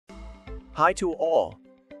Hi to all.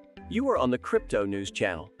 You are on the Crypto News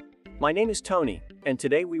channel. My name is Tony, and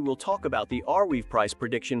today we will talk about the Arweave price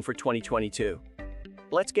prediction for 2022.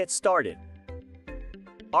 Let's get started.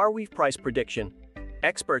 Arweave price prediction.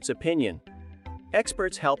 Experts' opinion.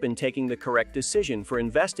 Experts help in taking the correct decision for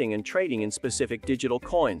investing and trading in specific digital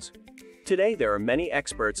coins. Today there are many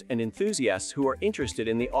experts and enthusiasts who are interested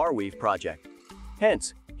in the Arweave project.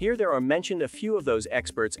 Hence, here there are mentioned a few of those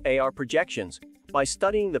experts' AR projections by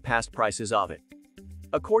studying the past prices of it.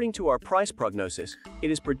 According to our price prognosis,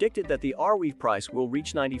 it is predicted that the Arweave price will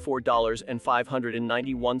reach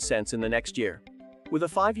 $94.591 in the next year. With a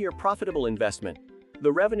 5-year profitable investment,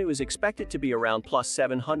 the revenue is expected to be around plus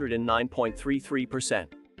 709.33%.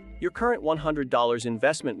 Your current $100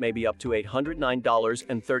 investment may be up to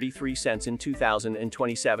 $809.33 in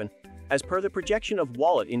 2027, as per the projection of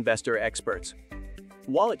Wallet Investor experts.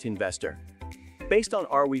 Wallet Investor. Based on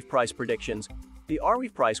Arweave price predictions, the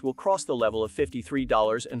Arweave price will cross the level of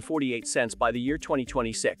 $53.48 by the year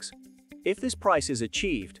 2026. If this price is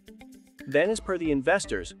achieved, then as per the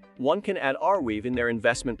investors, one can add Arweave in their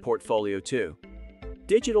investment portfolio too.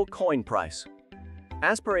 Digital coin price.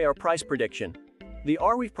 As per our price prediction, the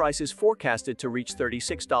Arweave price is forecasted to reach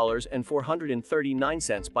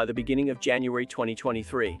 $36.439 by the beginning of January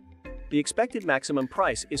 2023. The expected maximum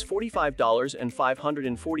price is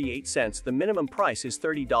 $45.548. The minimum price is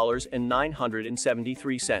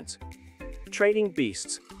 $30.973. Trading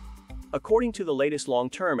beasts. According to the latest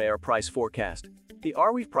long-term AR price forecast, the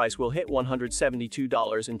Arweave price will hit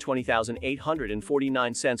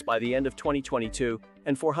 $172.20,849 by the end of 2022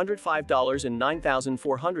 and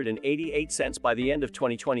 $405.9488 by the end of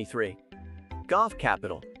 2023. Gov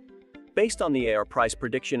Capital. Based on the AR price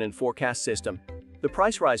prediction and forecast system, the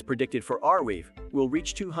price rise predicted for Arweave will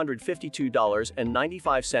reach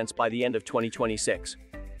 $252.95 by the end of 2026.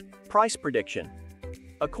 Price prediction.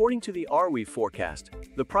 According to the Arweave forecast,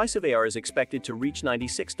 the price of AR is expected to reach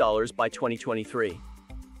 $96 by 2023.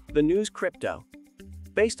 The News Crypto.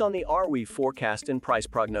 Based on the Arweave forecast and price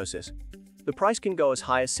prognosis, the price can go as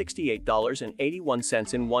high as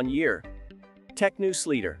 $68.81 in 1 year. Tech News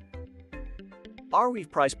Leader.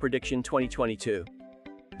 Arweave price prediction 2022.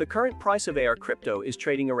 The current price of AR crypto is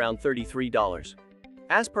trading around $33.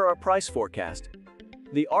 As per our price forecast,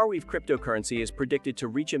 the Arweave cryptocurrency is predicted to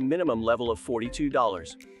reach a minimum level of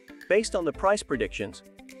 $42. Based on the price predictions,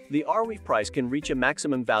 the Arweave price can reach a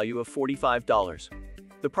maximum value of $45.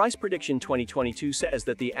 The price prediction 2022 says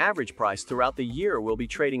that the average price throughout the year will be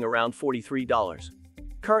trading around $43.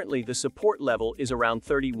 Currently, the support level is around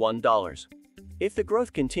 $31. If the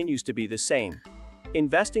growth continues to be the same,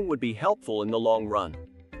 investing would be helpful in the long run.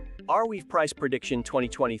 Arweave price prediction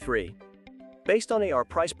 2023. Based on our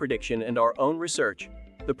price prediction and our own research,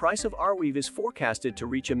 the price of Arweave is forecasted to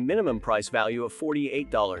reach a minimum price value of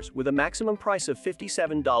 $48 with a maximum price of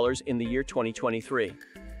 $57 in the year 2023.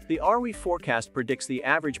 The Arweave forecast predicts the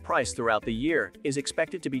average price throughout the year is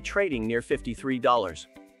expected to be trading near $53.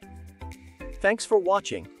 Thanks for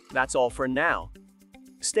watching. That's all for now.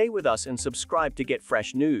 Stay with us and subscribe to get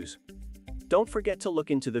fresh news. Don't forget to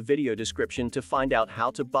look into the video description to find out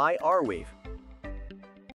how to buy Arweave.